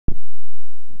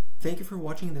Thank you for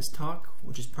watching this talk,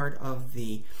 which is part of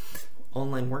the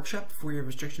online workshop for your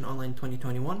Restriction Online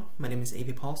 2021. My name is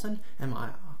Eyvindur Palsson, and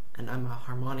I'm a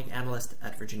harmonic analyst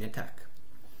at Virginia Tech.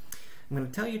 I'm going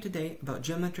to tell you today about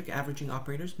geometric averaging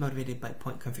operators motivated by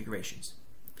point configurations.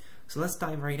 So let's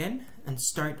dive right in and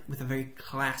start with a very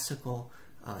classical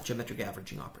geometric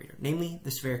averaging operator, namely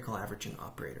the spherical averaging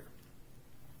operator.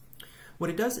 What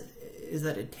it does is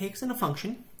that it takes in a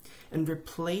function and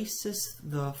replaces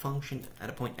the function at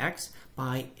a point x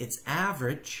by its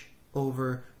average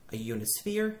over a unit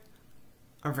sphere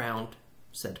around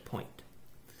said point.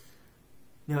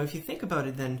 Now, if you think about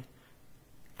it, then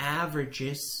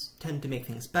averages tend to make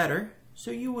things better, so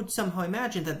you would somehow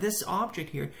imagine that this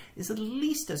object here is at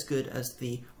least as good as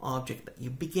the object that you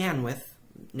began with,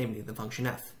 namely the function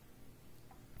f.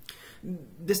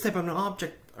 This type of an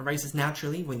object arises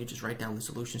naturally when you just write down the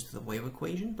solutions to the wave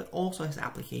equation, but also has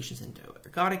applications into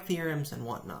ergodic theorems and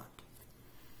whatnot.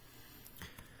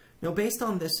 Now, based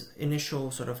on this initial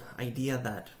sort of idea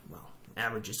that, well,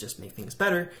 averages just make things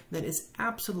better, then it's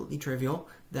absolutely trivial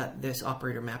that this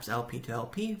operator maps LP to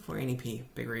LP for any p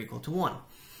bigger or equal to 1.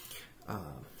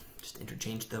 Just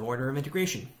interchange the order of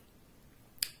integration.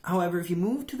 However, if you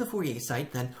move to the Fourier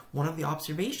site, then one of the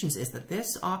observations is that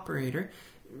this operator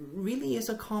really is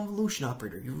a convolution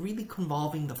operator. You're really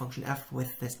convolving the function f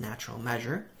with this natural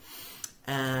measure.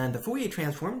 And the Fourier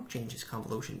transform changes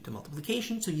convolution to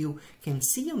multiplication, so you can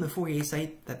see on the Fourier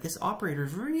site that this operator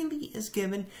really is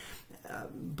given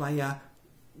by a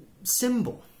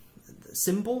symbol. The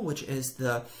symbol, which is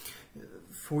the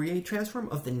Fourier transform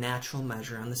of the natural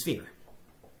measure on the sphere.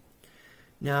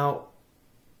 Now,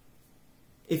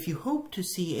 if you hope to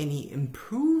see any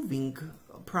improving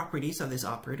properties of this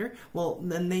operator, well,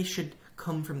 then they should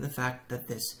come from the fact that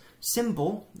this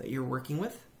symbol that you're working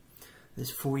with, this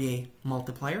Fourier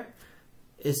multiplier,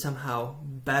 is somehow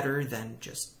better than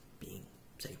just being,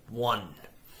 say, 1.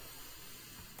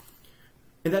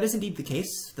 And that is indeed the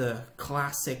case. The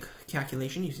classic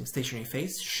calculation using stationary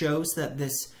phase shows that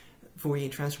this Fourier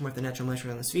transform of the natural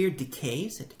measure on the sphere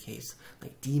decays. It decays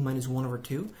like d minus 1 over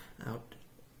 2 out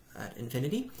at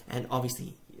infinity, and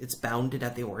obviously it's bounded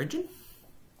at the origin.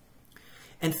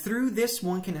 And through this,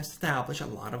 one can establish a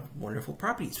lot of wonderful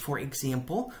properties. For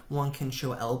example, one can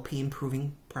show LP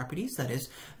improving properties. That is,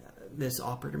 this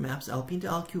operator maps LP into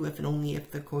LQ if and only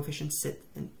if the coefficients sit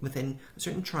within a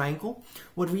certain triangle.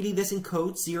 What really this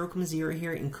encodes, 0, 0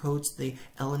 here, encodes the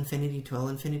L infinity to L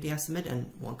infinity estimate,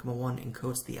 and 1, 1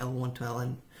 encodes the L1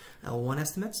 to L1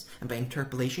 estimates. And by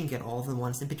interpolation, you get all the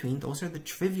ones in between. Those are the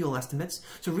trivial estimates.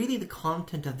 So really the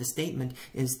content of the statement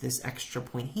is this extra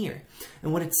point here.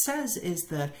 And what it says is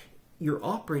that your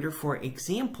operator, for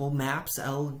example, maps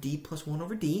LD plus 1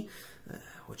 over D,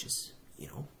 which is, you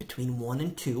know, between 1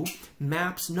 and 2,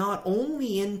 maps not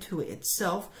only into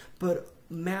itself, but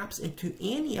maps into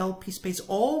any LP space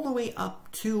all the way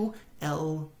up to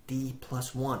LD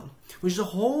plus 1, which is a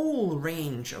whole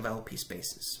range of LP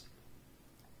spaces.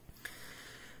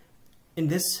 And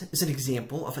this is an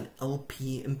example of an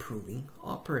LP improving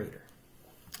operator.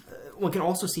 One can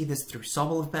also see this through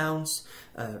Sobolev bounds,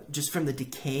 just from the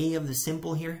decay of the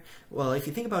symbol here. Well, if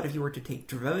you think about if you were to take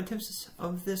derivatives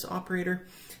of this operator,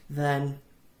 then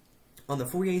on the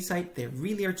Fourier site, they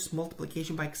really are just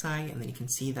multiplication by xi, and then you can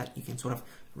see that you can sort of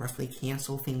roughly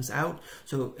cancel things out.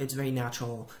 So it's very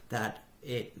natural that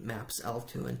it maps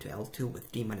L2 into L2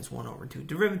 with d minus 1 over 2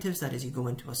 derivatives. That is, you go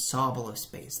into a Sobolev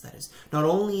space. That is, not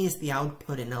only is the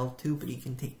output in L2, but you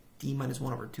can take d minus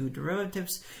 1 over 2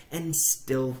 derivatives and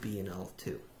still be in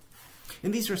L2.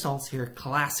 And these results here,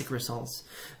 classic results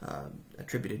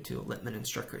attributed to Lippmann and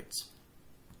Strickritz.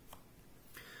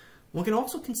 One can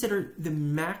also consider the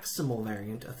maximal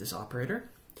variant of this operator.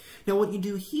 Now, what you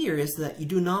do here is that you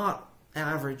do not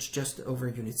average just over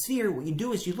a unit sphere. What you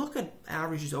do is you look at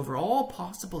averages over all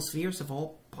possible spheres of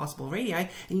all possible radii,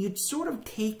 and you sort of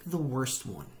take the worst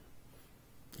one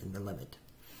in the limit.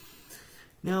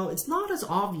 Now, it's not as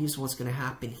obvious what's going to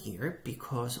happen here,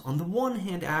 because on the one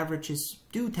hand, averages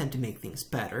do tend to make things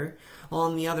better.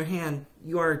 On the other hand,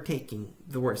 you are taking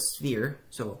the worst sphere,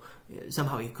 so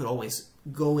somehow you could always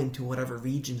go into whatever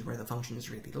regions where the function is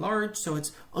really large, so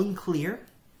it's unclear.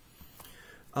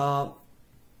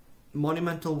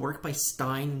 Monumental work by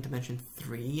Stein in dimension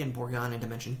 3 and Bourgain in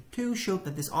dimension 2 showed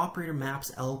that this operator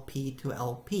maps LP to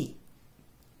LP,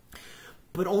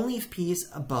 but only if P is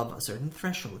above a certain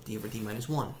threshold, d over d minus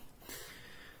 1.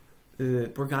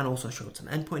 Bourgain also showed some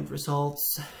endpoint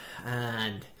results,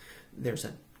 and there's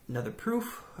another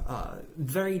proof,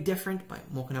 very different, by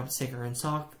Molchanov, Seger, and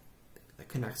Sock, that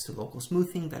connects to local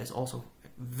smoothing, that is also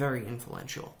very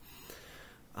influential.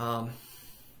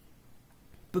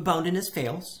 but boundedness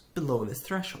fails below this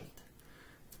threshold.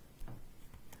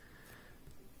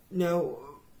 Now,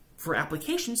 for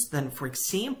applications, then, for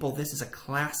example, this is a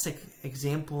classic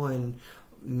example in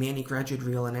many graduate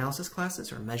real analysis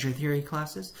classes or measure theory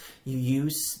classes. You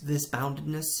use this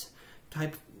boundedness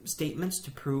type statements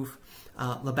to prove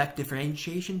Lebesgue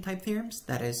differentiation type theorems.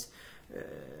 That is,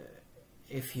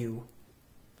 if you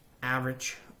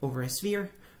average over a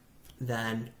sphere,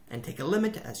 then and take a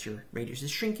limit as your radius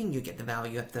is shrinking, you get the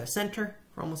value at the center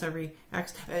for almost every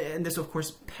x. And this, of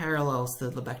course, parallels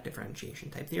the Lebesgue differentiation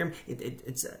type theorem.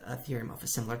 It's a theorem of a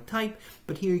similar type,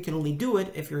 but here you can only do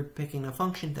it if you're picking a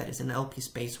function that is in LP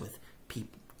space with p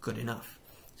good enough.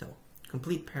 So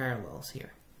complete parallels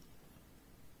here.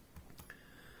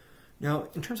 Now,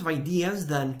 in terms of ideas,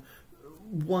 then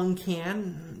one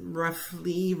can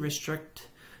roughly restrict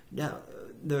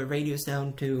the radius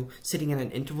down to sitting in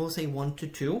an interval, say 1 to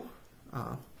 2,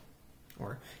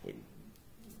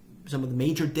 some of the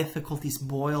major difficulties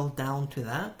boil down to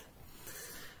that.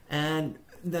 And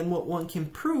then what one can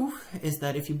prove is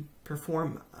that if you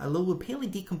perform a Liouville-Paley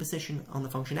decomposition on the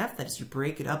function f, that is, you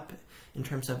break it up in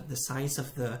terms of the size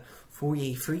of the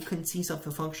Fourier frequencies of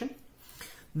the function,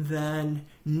 then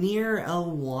near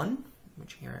L1,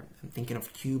 which here I'm thinking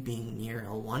of Q being near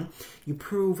L1, you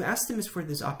prove estimates for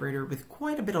this operator with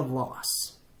quite a bit of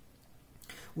loss.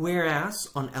 Whereas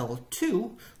on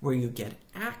L2, where you get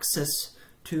access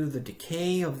to the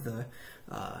decay of the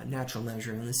natural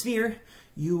measure in the sphere,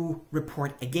 you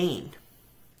report a gain.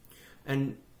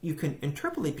 And you can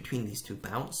interpolate between these two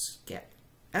bounds, get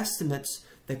estimates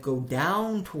that go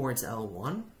down towards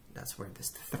L1. That's where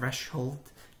this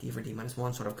threshold d over d minus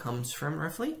 1 sort of comes from,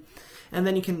 roughly. And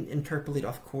then you can interpolate,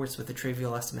 of course, with the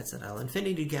trivial estimates at L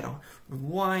infinity to get a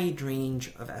wide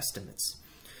range of estimates.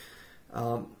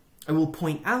 I will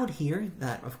point out here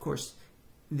that, of course,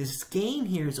 this gain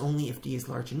here is only if d is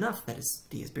large enough, that is,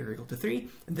 d is bigger or equal to 3.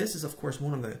 And this is, of course,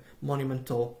 one of the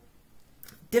monumental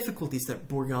difficulties that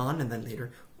Bourgon and then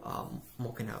later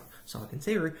Molkenhout, Salk, and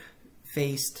Sayer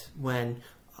faced when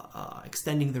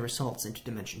extending the results into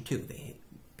dimension 2,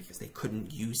 because they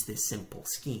couldn't use this simple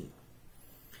scheme.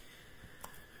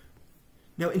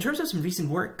 Now, in terms of some recent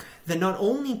work, then not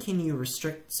only can you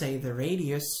restrict, say, the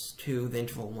radius to the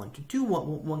interval 1 to 2,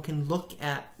 one can look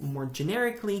at more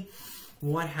generically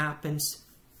what happens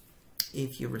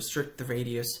if you restrict the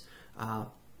radius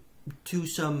to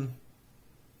some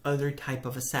other type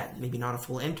of a set, maybe not a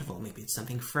full interval, maybe it's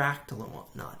something fractal and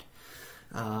whatnot.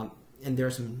 And there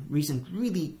are some recent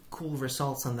really cool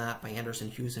results on that by Anderson,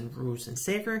 Hughes, and Roos and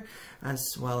Sager,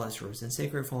 as well as Roos and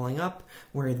Sager following up,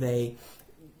 where they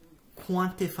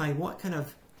quantify what kind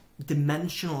of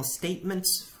dimensional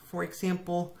statements, for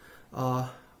example, on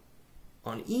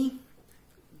E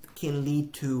can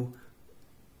lead to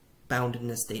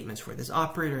boundedness statements for this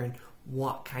operator and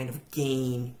what kind of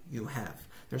gain you have.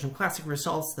 There's some classic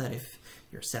results that if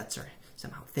your sets are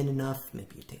somehow thin enough,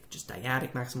 maybe you take just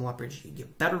dyadic maximal operators, you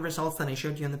get better results than I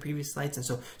showed you on the previous slides. And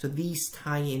so these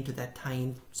tie into that,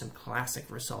 some classic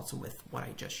results with what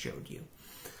I just showed you.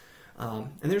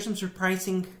 And there's some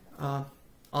surprising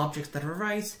objects that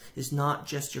arise. Is not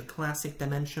just your classic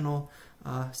dimensional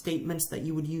statements that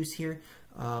you would use here.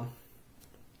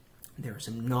 There are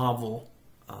some novel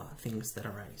things that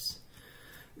arise.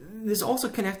 This also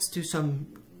connects to some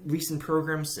recent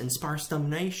programs in sparse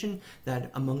domination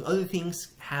that, among other things,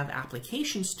 have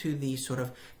applications to the sort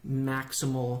of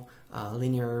maximal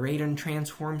linear radon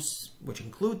transforms, which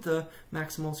include the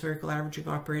maximal spherical averaging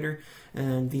operator.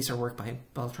 And these are work by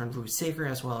Beltran, Roos, Sager,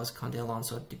 as well as Conde,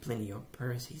 Alonso, Di Plinio,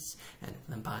 Persis, and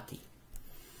Lampati.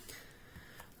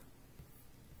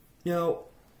 Now,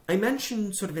 I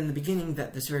mentioned sort of in the beginning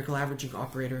that the spherical averaging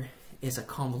operator is a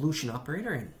convolution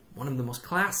operator, and one of the most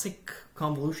classic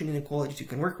convolution inequalities you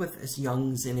can work with is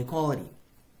Young's inequality.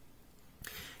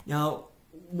 Now,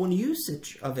 one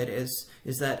usage of it is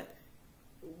that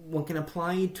one can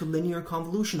apply it to linear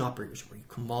convolution operators, where you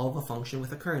convolve a function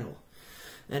with a kernel.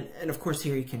 And of course,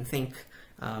 here you can think,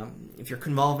 if you're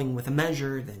convolving with a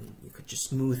measure, then you could just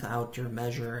smooth out your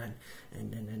measure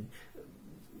and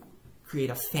create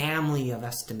a family of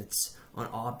estimates on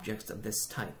objects of this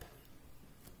type.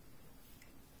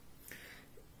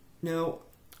 Now,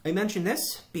 I mention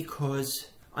this because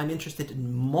I'm interested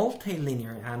in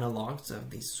multilinear analogues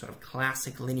of these sort of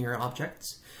classic linear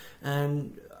objects.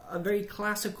 And a very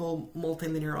classical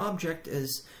multilinear object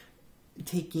is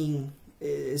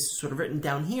sort of written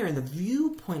down here, and the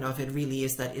viewpoint of it really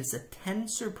is that it's a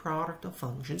tensor product of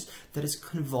functions that is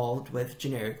convolved with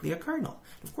generically a kernel.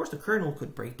 Of course, the kernel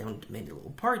could break down into many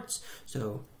little parts,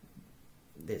 so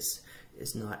this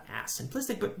is not as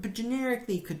simplistic, but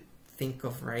generically you could think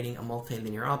of writing a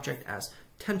multilinear object as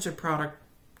tensor product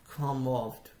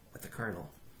convolved with the kernel.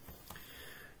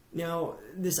 Now,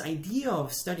 this idea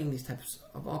of studying these types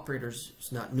of operators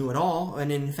is not new at all,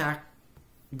 and in fact,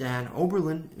 Dan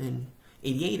Oberlin in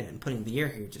 '88, and putting the year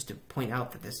here just to point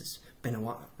out that this has been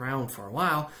around for a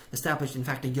while, established in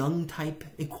fact a Young type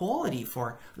equality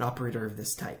for an operator of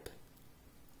this type.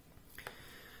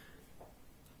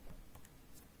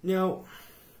 Now,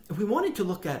 if we wanted to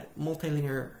look at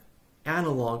multilinear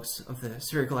analogues of the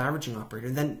spherical averaging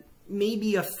operator, then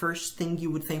maybe a first thing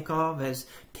you would think of is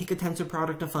take a tensor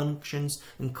product of functions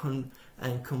and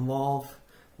convolve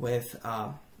with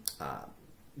a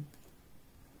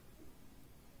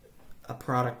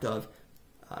product of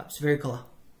spherical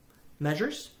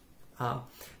measures.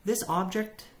 This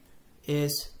object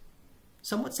is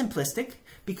somewhat simplistic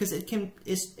because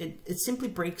it simply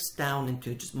breaks down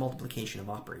into just multiplication of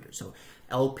operators. So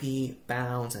LP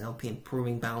bounds and LP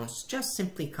improving bounds just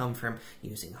simply come from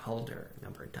using Hölder a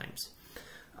number of times.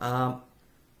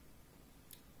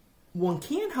 One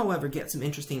can, however, get some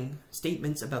interesting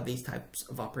statements about these types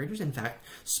of operators. In fact,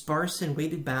 sparse and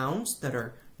weighted bounds that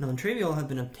are non-trivial have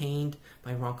been obtained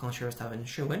by Roncal, Shirostov, and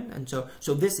Schuin. And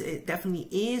so this definitely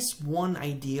is one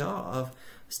idea of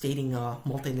stating a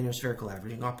multilinear spherical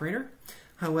averaging operator.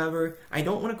 However, I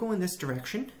don't want to go in this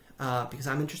direction because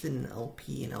I'm interested in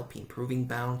LP and LP improving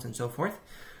bounds and so forth.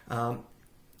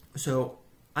 So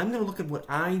I'm going to look at what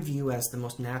I view as the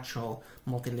most natural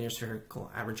multilinear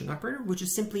spherical averaging operator, which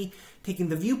is simply taking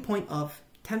the viewpoint of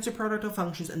tensor product of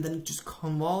functions and then just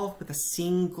convolve with a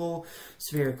single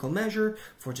spherical measure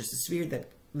for just a sphere that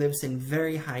lives in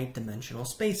very high dimensional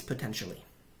space potentially.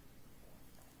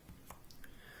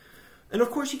 And of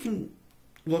course you can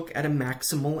look at a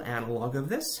maximal analog of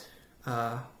this,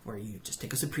 where you just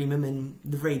take a supremum in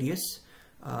the radius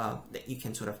that you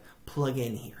can sort of plug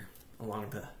in here along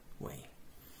the way.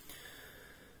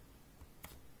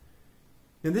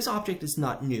 Now this object is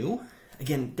not new.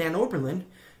 Again, Dan Oberlin,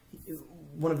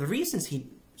 one of the reasons he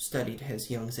studied his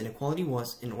Young's inequality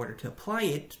was in order to apply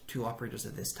it to operators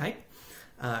of this type.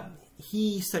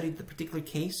 He studied the particular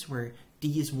case where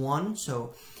D is 1,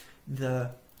 so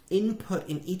the input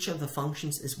in each of the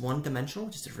functions is one-dimensional,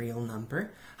 just a real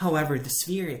number. However, the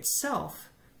sphere itself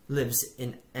lives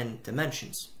in n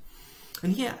dimensions.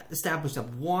 And he established a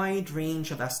wide range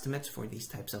of estimates for these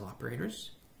types of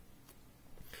operators.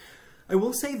 I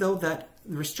will say, though, that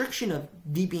the restriction of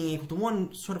D being equal to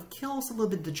 1 sort of kills a little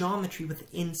bit the geometry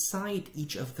with inside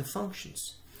each of the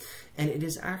functions. And it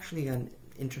is actually an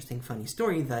interesting, funny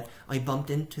story that I bumped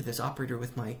into this operator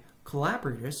with my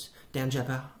collaborators, Dan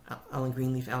Jeppe, Alan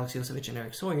Greenleaf, Alex Yosevich, and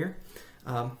Eric Sawyer.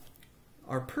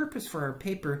 Our purpose for our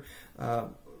paper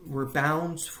were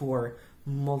bounds for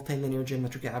multilinear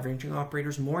geometric averaging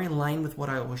operators, more in line with what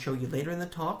I will show you later in the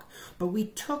talk. But we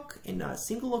took in a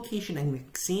single location an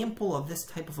example of this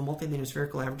type of a multilinear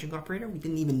spherical averaging operator. We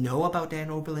didn't even know about Dan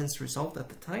Oberlin's result at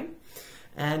the time,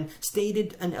 and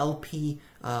stated an LP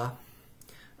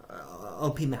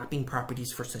mapping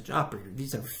properties for such an operator.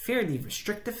 These are fairly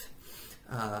restrictive.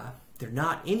 They're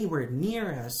not anywhere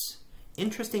near as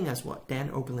interesting as what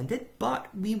Dan Oberlin did, but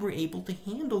we were able to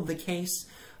handle the case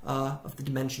of the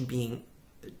dimension being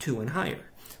 2 and higher.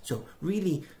 So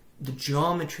really, the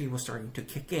geometry was starting to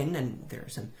kick in, and there are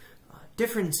some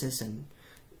differences and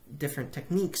different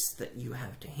techniques that you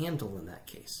have to handle in that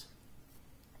case.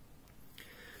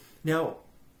 Now,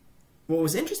 what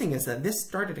was interesting is that this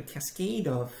started a cascade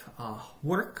of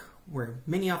work where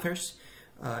many authors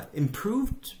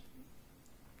improved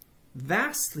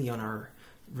vastly on our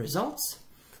results.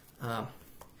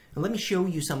 And let me show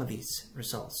you some of these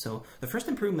results. So the first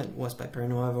improvement was by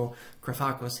Pernuevo,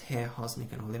 Krafakos, He,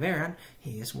 Hosnik, and Oliveira.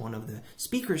 He is one of the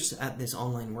speakers at this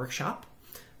online workshop.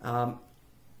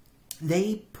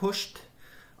 They pushed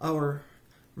our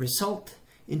result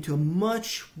into a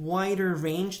much wider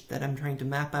range that I'm trying to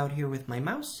map out here with my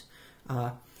mouse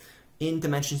in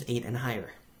dimensions 8 and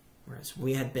higher. Whereas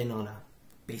we had been on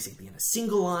basically in a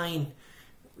single line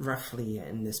roughly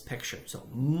in this picture. So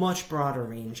much broader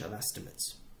range of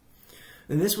estimates.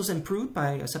 And this was improved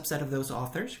by a subset of those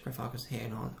authors, Krafakos, He,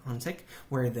 and Honsek,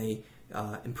 where they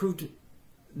improved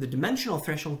the dimensional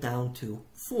threshold down to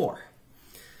 4.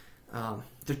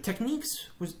 Their techniques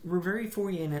were very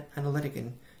Fourier analytic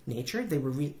in nature. They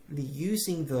were really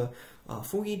using the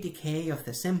Fourier decay of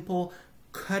the simple,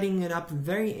 cutting it up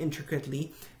very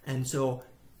intricately, and so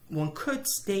one could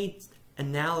state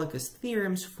analogous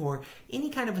theorems for any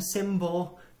kind of a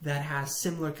symbol that has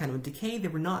similar kind of decay. They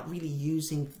were not really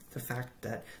using the fact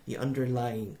that the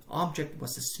underlying object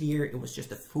was a sphere. It was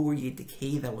just a Fourier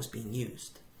decay that was being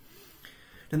used.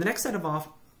 Now the next set of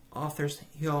authors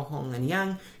Hyo, Hong, and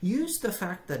Yang used the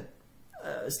fact that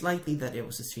slightly that it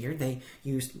was a sphere. They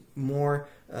used more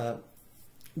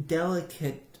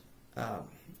delicate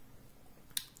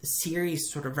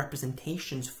series sort of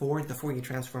representations for the Fourier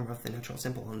transform of the natural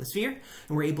symbol on the sphere,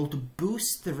 and were able to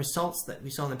boost the results that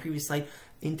we saw in the previous slide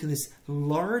into this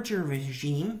larger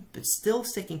regime, but still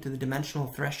sticking to the dimensional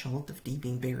threshold of d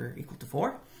being bigger or equal to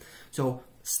 4. So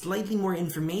slightly more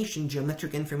information,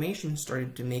 geometric information,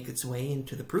 started to make its way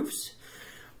into the proofs.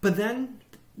 But then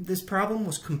this problem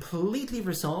was completely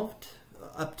resolved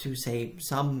up to, say,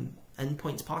 some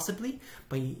endpoints possibly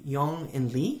by Yang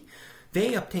and Li.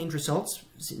 They obtained results,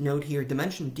 note here,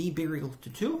 dimension d bigger or equal to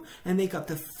 2, and they got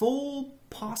the full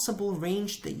possible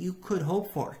range that you could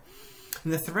hope for.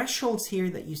 And the thresholds here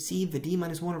that you see, the d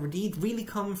minus 1 over d, really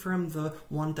come from the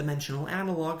one-dimensional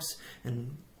analogues,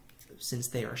 and since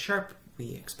they are sharp,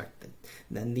 we expect that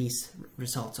then these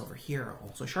results over here are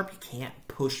also sharp. You can't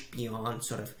push beyond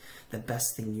sort of the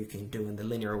best thing you can do in the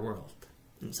linear world,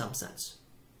 in some sense.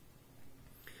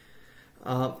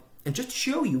 And just to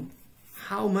show you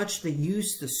how much they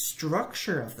use the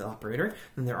structure of the operator,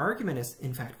 and their argument is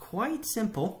in fact quite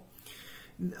simple.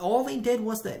 All they did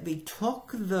was that they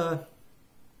took the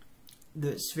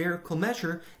spherical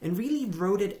measure and really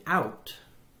wrote it out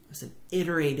as an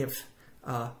iterative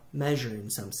measure in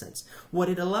some sense. What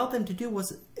it allowed them to do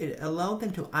was it allowed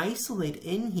them to isolate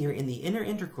in here in the inner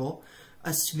integral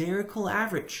a spherical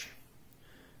average.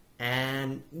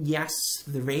 And yes,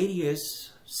 the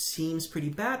radius seems pretty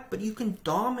bad, but you can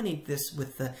dominate this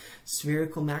with the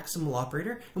spherical maximal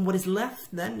operator, and what is left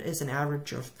then is an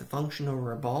average of the function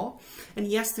over a ball. And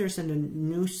yes, there's a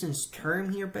nuisance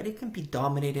term here, but it can be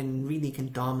dominated, and really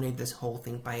can dominate this whole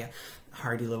thing by a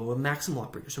Hardy-Loewe maximal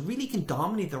operator. So really can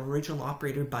dominate the original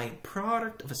operator by a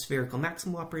product of a spherical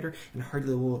maximal operator and a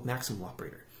Hardy-Loewe maximal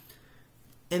operator.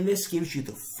 And this gives you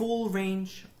the full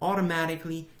range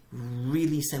automatically,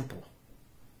 really simple.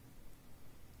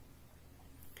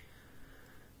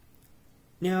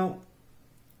 Now,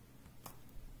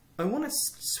 I want to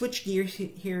switch gears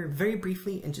here very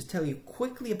briefly and just tell you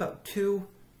quickly about two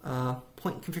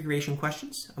point configuration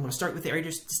questions. I'm going to start with the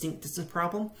Erdos distinct distance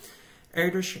problem.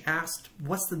 Erdos asked,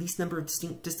 what's the least number of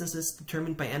distinct distances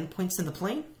determined by endpoints in the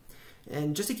plane?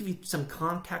 And just to give you some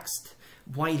context,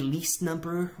 why least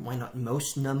number? Why not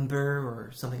most number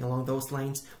or something along those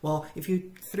lines? Well, if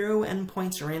you throw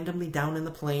endpoints randomly down in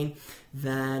the plane,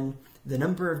 then the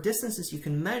number of distances you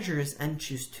can measure is n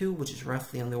choose 2, which is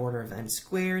roughly on the order of n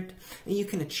squared, and you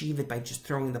can achieve it by just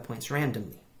throwing the points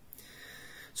randomly.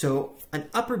 So an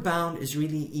upper bound is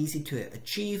really easy to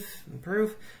achieve and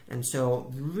prove, and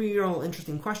so the real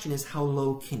interesting question is how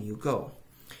low can you go?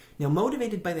 Now,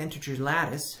 motivated by the integer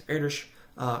lattice, Erdos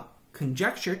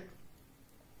conjectured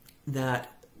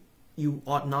that you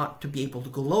ought not to be able to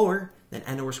go lower than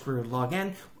n over square root of log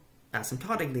n,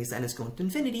 asymptotically as n is going to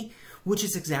infinity, which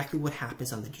is exactly what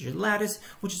happens on the integer lattice,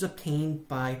 which is obtained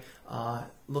by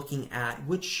looking at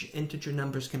which integer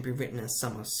numbers can be written as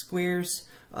sum of squares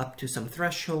up to some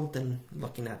threshold, and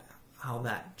looking at how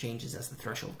that changes as the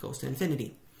threshold goes to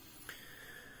infinity.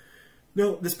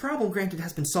 Now, this problem, granted,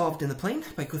 has been solved in the plane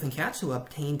by Kuth and Katz, who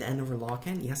obtained n over log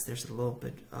n. Yes, there's a little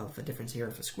bit of a difference here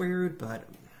of a square root, but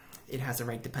it has a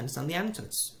right dependence on the n, so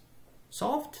it's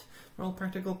solved for all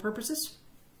practical purposes.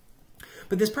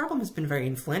 But this problem has been very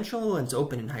influential, and it's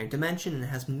open in higher dimension, and it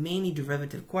has many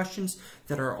derivative questions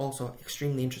that are also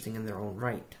extremely interesting in their own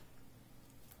right.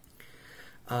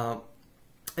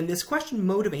 And this question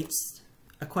motivates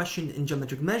a question in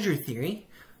geometric measure theory,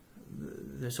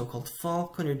 the so-called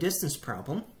Falconer distance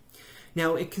problem.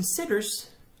 Now, it considers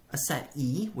a set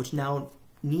E, which now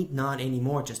need not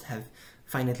anymore just have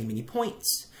finitely many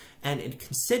points, and it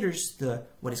considers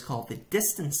what is called the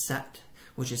distance set,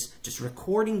 which is just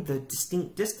recording the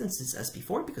distinct distances as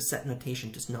before, because set notation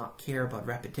does not care about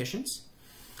repetitions.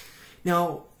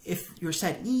 Now, if your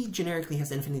set E generically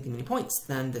has infinitely many points,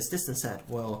 then this distance set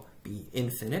will be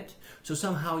infinite. So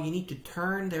somehow you need to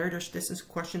turn the Erdos distance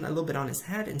question a little bit on its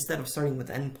head. Instead of starting with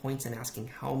n points and asking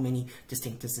how many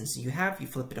distinct distances you have, you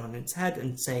flip it on its head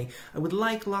and say, I would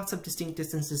like lots of distinct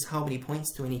distances, how many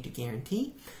points do I need to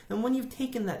guarantee? And when you've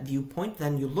taken that viewpoint,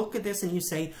 then you look at this and you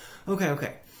say,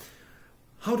 okay,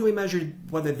 how do I measure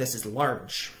whether this is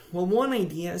large? Well, one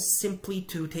idea is simply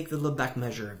to take the Lebesgue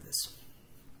measure of this.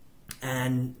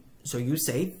 And so you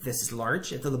say this is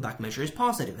large if the Lebesgue measure is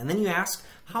positive. And then you ask,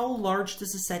 how large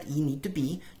does the set E need to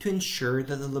be to ensure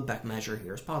that the Lebesgue measure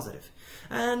here is positive?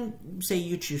 And say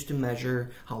you choose to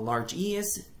measure how large E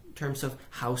is in terms of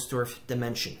Hausdorff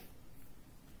dimension.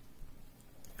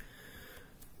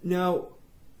 Now,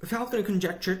 Falconer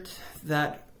conjectured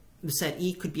that the set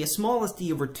E could be as small as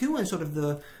d over 2, and sort of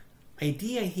the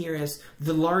idea here is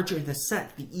the larger the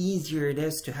set, the easier it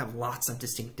is to have lots of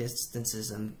distinct distances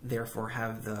and therefore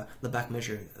have the Lebesgue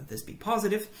measure of this be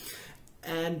positive.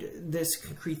 And this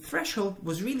concrete threshold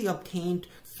was really obtained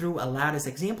through a lattice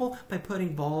example by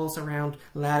putting balls around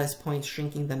lattice points,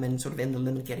 shrinking them, and sort of in the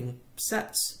limit getting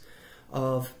sets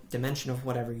of dimension of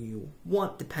whatever you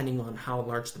want, depending on how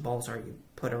large the balls are you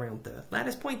put around the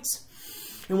lattice points.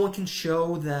 And one can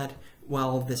show that,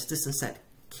 well, this distance set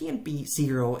can't be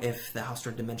 0 if the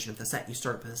Hausdorff dimension of the set you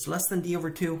start with is less than d over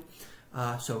 2.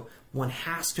 So one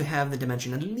has to have the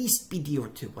dimension at least be d over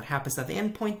 2. What happens at the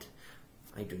endpoint?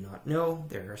 I do not know.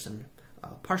 There are some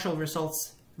partial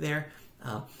results there,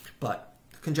 but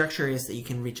the conjecture is that you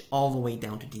can reach all the way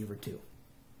down to d over 2.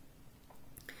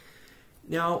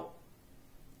 Now,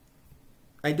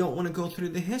 I don't want to go through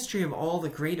the history of all the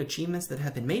great achievements that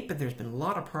have been made, but there's been a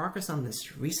lot of progress on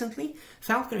this recently.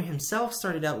 Falconer himself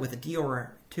started out with a d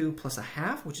over 2 plus a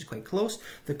half, which is quite close.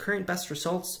 The current best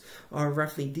results are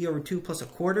roughly d over 2 plus a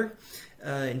quarter.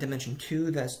 In dimension 2,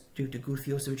 that's due to Gu,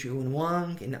 Josevich, Wu, and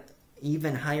Wang. In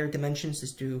even higher dimensions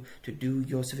is due to Du,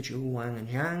 Josevich, Wu, Wang, and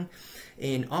Zhang.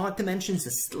 In odd dimensions,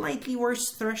 a slightly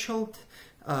worse threshold,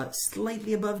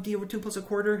 slightly above d over 2 plus a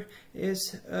quarter,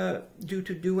 is due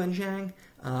to Du and Zhang.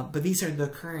 But these are the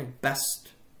current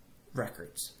best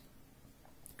records.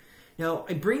 Now,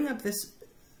 I bring up this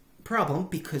problem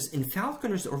because in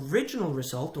Falconer's original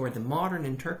result, or the modern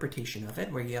interpretation of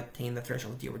it, where you obtain the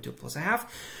threshold d over 2 plus a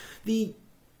half, the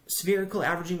spherical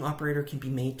averaging operator can be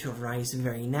made to arise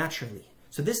very naturally.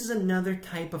 So this is another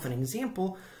type of an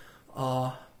example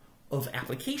of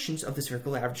applications of the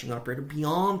spherical averaging operator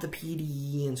beyond the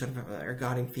PDE and sort of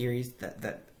ergodic theories,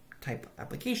 that type of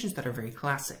applications that are very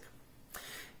classic.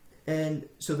 And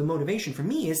so the motivation for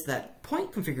me is that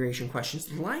point configuration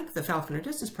questions like the Falconer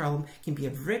distance problem can be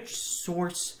a rich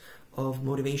source of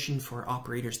motivation for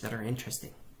operators that are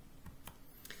interesting.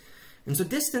 And so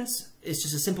distance is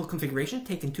just a simple configuration.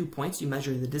 Taking 2 points, you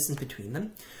measure the distance between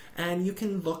them, and you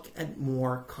can look at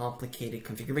more complicated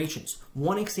configurations.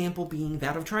 One example being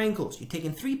that of triangles. You take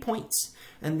in 3 points,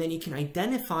 and then you can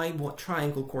identify what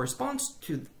triangle corresponds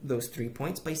to those 3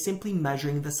 points by simply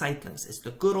measuring the side lengths. It's the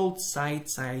good old side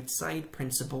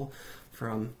principle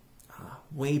from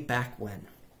way back when.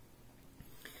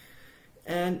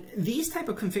 And these type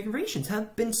of configurations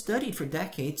have been studied for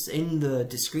decades in the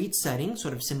discrete setting,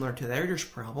 sort of similar to the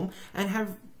Erdos problem, and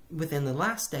have, within the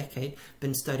last decade,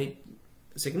 been studied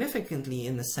significantly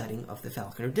in the setting of the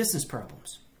Falconer distance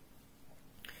problems.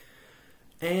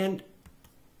 And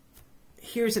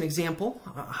here's an example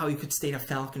how you could state a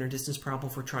Falconer distance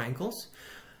problem for triangles.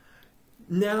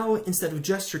 Now, instead of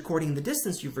just recording the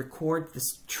distance, you record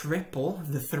this triple,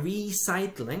 the 3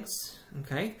 side lengths.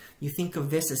 Okay, you think of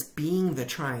this as being the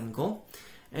triangle.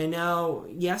 And now,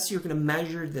 yes, you're going to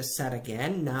measure this set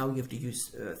again. Now you have to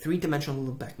use a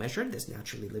 3-dimensional Lebesgue measure. This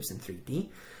naturally lives in 3D.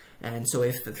 And so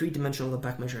if the 3-dimensional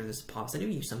Lebesgue measure is positive,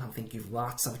 you somehow think you have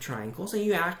lots of triangles. And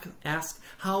you ask,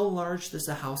 how large does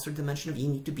the Hausdorff dimension of E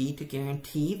need to be to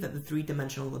guarantee that the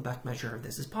 3-dimensional Lebesgue measure of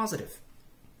this is positive?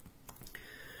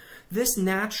 This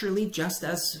naturally, just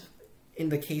as in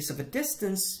the case of a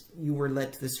distance, you were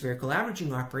led to the spherical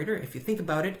averaging operator. If you think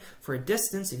about it, for a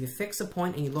distance, if you fix a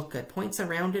point and you look at points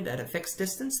around it at a fixed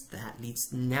distance, that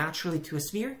leads naturally to a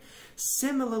sphere.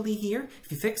 Similarly here,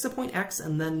 if you fix a point x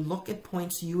and then look at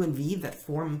points u and v that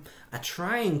form a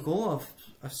triangle of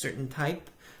a certain type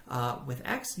with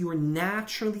x, you are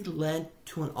naturally led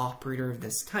to an operator of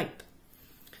this type.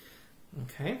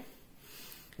 Okay?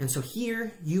 And so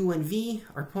here, u and v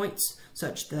are points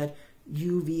such that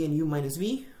u, v, and u minus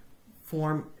v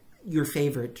form your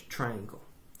favorite triangle.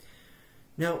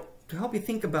 Now, to help you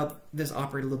think about this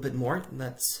operator a little bit more,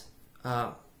 let's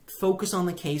focus on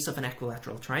the case of an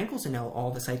equilateral triangle. So now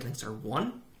all the side lengths are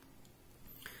 1.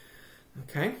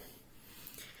 Okay?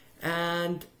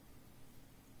 And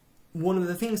one of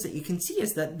the things that you can see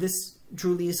is that this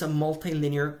truly is a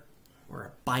multilinear, or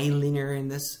a bilinear in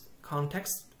this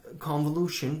context,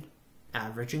 convolution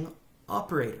averaging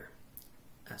operator,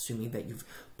 assuming that you've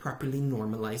properly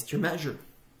normalized your measure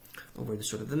over the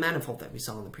sort of the manifold that we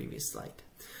saw on the previous slide.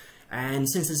 And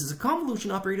since this is a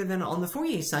convolution operator, then on the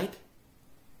Fourier side,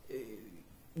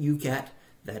 you get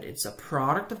that it's a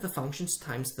product of the functions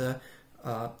times the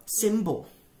symbol,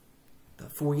 the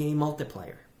Fourier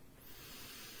multiplier.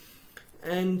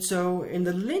 And so in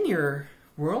the linear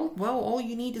world, well, all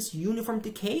you need is uniform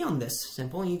decay on this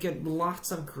simple, and you get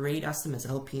lots of great estimates,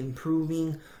 LP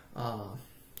improving,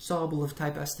 Sobolev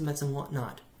type estimates and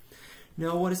whatnot.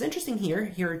 Now, what is interesting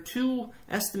here are 2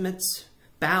 estimates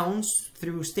bounds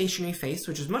through stationary phase,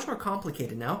 which is much more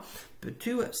complicated now, but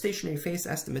two stationary phase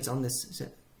estimates on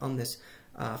this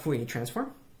Fourier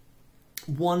transform.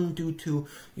 One due to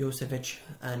Josevich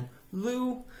and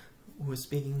Lou, who was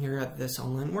speaking here at this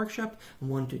online workshop, and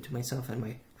one due to myself and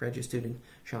my graduate student,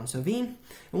 Sean Savine.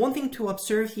 And one thing to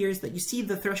observe here is that you see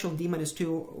the threshold d minus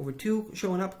 2 over 2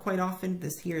 showing up quite often.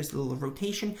 This here is a little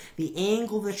rotation. The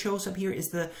angle that shows up here is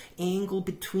the angle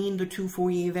between the two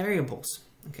Fourier variables.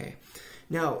 Okay.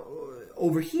 Now,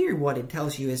 over here, what it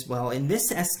tells you is, well, in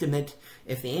this estimate,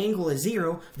 if the angle is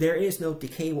 0, there is no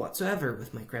decay whatsoever.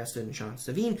 With my grad student, Sean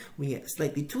Savine, we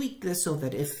slightly tweaked this so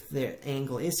that if the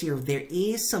angle is 0, there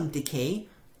is some decay,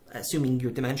 assuming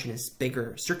your dimension is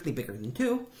bigger, strictly bigger than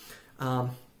 2.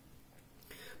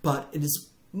 But it is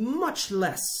much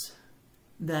less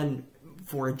than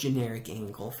for a generic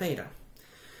angle theta.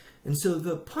 And so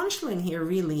the punchline here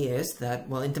really is that,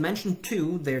 well, in dimension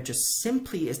 2, there just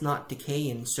simply is not decay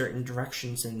in certain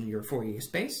directions in your Fourier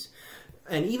space.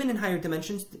 And even in higher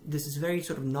dimensions, this is very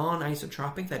sort of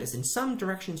non-isotropic. That is, in some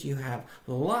directions you have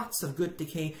lots of good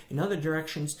decay. In other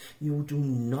directions, you do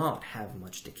not have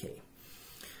much decay.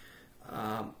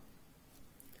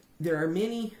 There are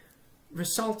many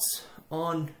results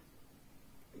on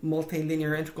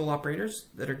multilinear integral operators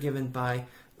that are given by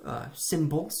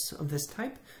symbols of this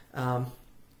type.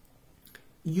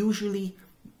 Usually,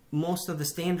 most of the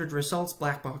standard results,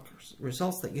 black box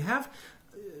results that you have,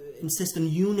 insist on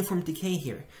uniform decay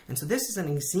here. And so this is an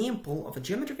example of a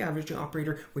geometric averaging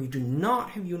operator where you do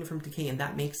not have uniform decay, and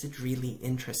that makes it really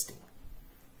interesting.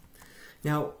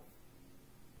 Now,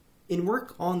 in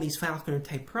work on these Falconer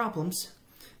type problems,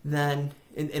 then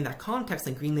in that context,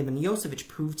 then Greenleaf and Josevich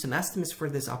proved some estimates for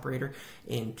this operator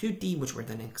in 2D, which were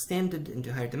then extended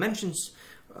into higher dimensions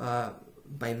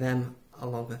by them,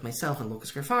 along with myself and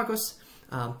Lucas Grafagos.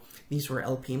 These were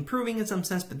LP improving in some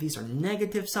sense, but these are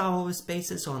negative solid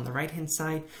spaces. So on the right-hand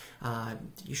side,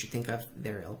 you should think of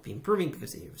their LP improving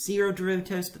because they have 0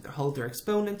 derivatives, but they hold their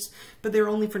exponents. But they're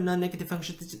only for non-negative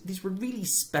functions. These were really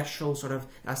special sort of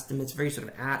estimates, very sort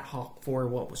of ad hoc for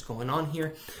what was going on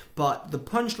here. But the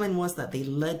punchline was that they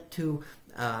led to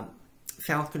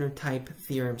Falconer-type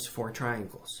theorems for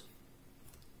triangles.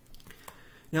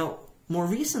 Now, more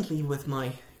recently, with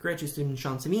my graduate student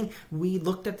Sean Savine, we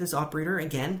looked at this operator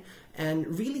again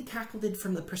and really tackled it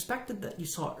from the perspective that you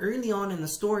saw early on in the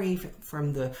story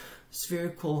from the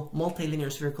spherical,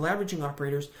 multilinear spherical averaging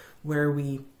operators, where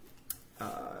we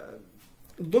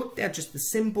looked at just the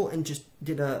symbol and just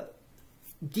did a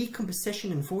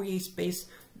decomposition in Fourier space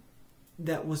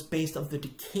that was based on the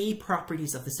decay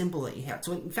properties of the symbol that you had.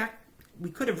 So in fact, we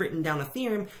could have written down a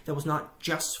theorem that was not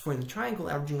just for the triangle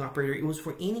averaging operator, it was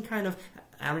for any kind of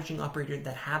averaging operator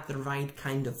that had the right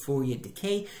kind of Fourier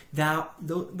decay.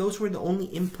 Those were the only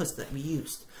inputs that we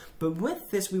used. But with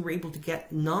this, we were able to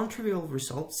get non-trivial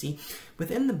results. See,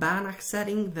 within the Banach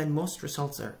setting, then most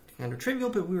results are kind of trivial,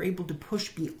 but we were able to push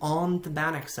beyond the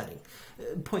Banach setting.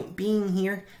 Point being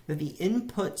here that the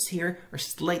inputs here are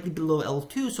slightly below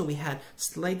L2, so we had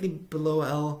slightly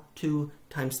below L2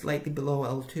 times slightly below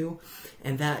L2,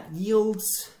 and that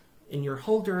yields in your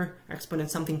Holder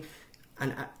exponent something,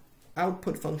 an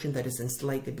output function that is in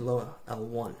slightly below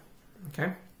L1.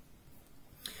 Okay.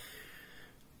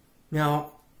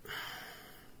 Now,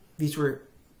 these were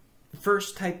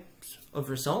first types of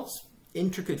results,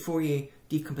 intricate Fourier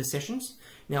decompositions.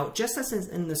 Now, just as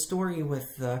in the story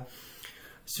with the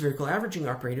spherical averaging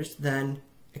operators, then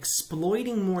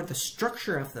exploiting more the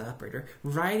structure of the operator,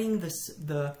 writing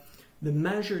the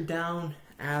measure down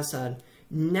as a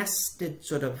nested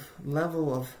sort of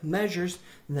level of measures,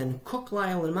 then Cook,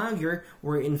 Lyell, and Magyar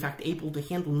were in fact able to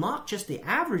handle not just the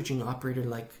averaging operator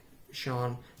like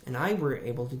Sean and I were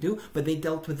able to do, but they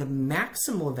dealt with the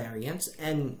maximal variance,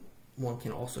 and one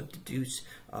can also deduce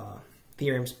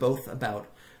theorems both about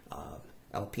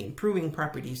LP improving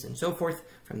properties and so forth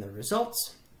from the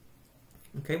results.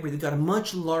 Okay, where they got a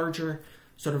much larger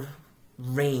sort of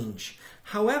range.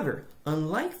 However,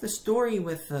 unlike the story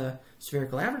with the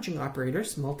spherical averaging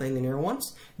operators, multilinear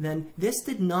ones, then this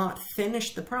did not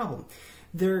finish the problem.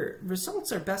 Their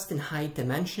results are best in high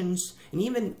dimensions, and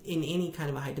even in any kind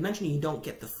of a high dimension, you don't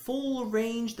get the full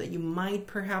range that you might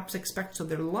perhaps expect, so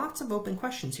there are lots of open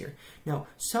questions here. Now,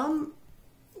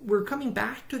 we're coming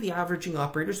back to the averaging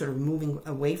operators, sort of moving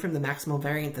away from the maximal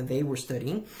variant that they were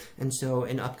studying. And so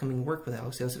in upcoming work with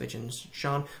Alex Josevich and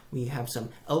Sean, we have some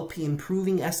LP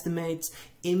improving estimates,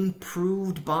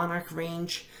 improved Banach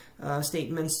range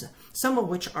statements, some of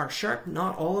which are sharp,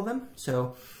 not all of them.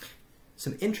 So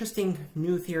some interesting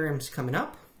new theorems coming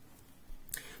up.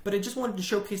 But I just wanted to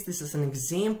showcase this as an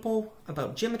example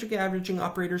about geometric averaging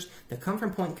operators that come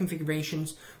from point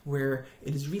configurations where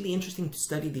it is really interesting to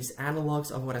study these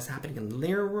analogs of what is happening in the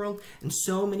linear world, and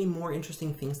so many more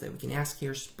interesting things that we can ask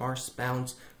here: sparse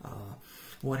bounds,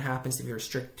 what happens if you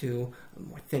restrict to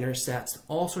more thinner sets,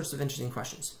 all sorts of interesting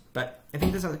questions. But I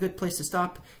think this is a good place to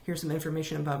stop. Here's some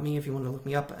information about me if you want to look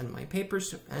me up and my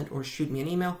papers and or shoot me an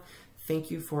email. Thank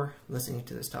you for listening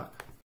to this talk.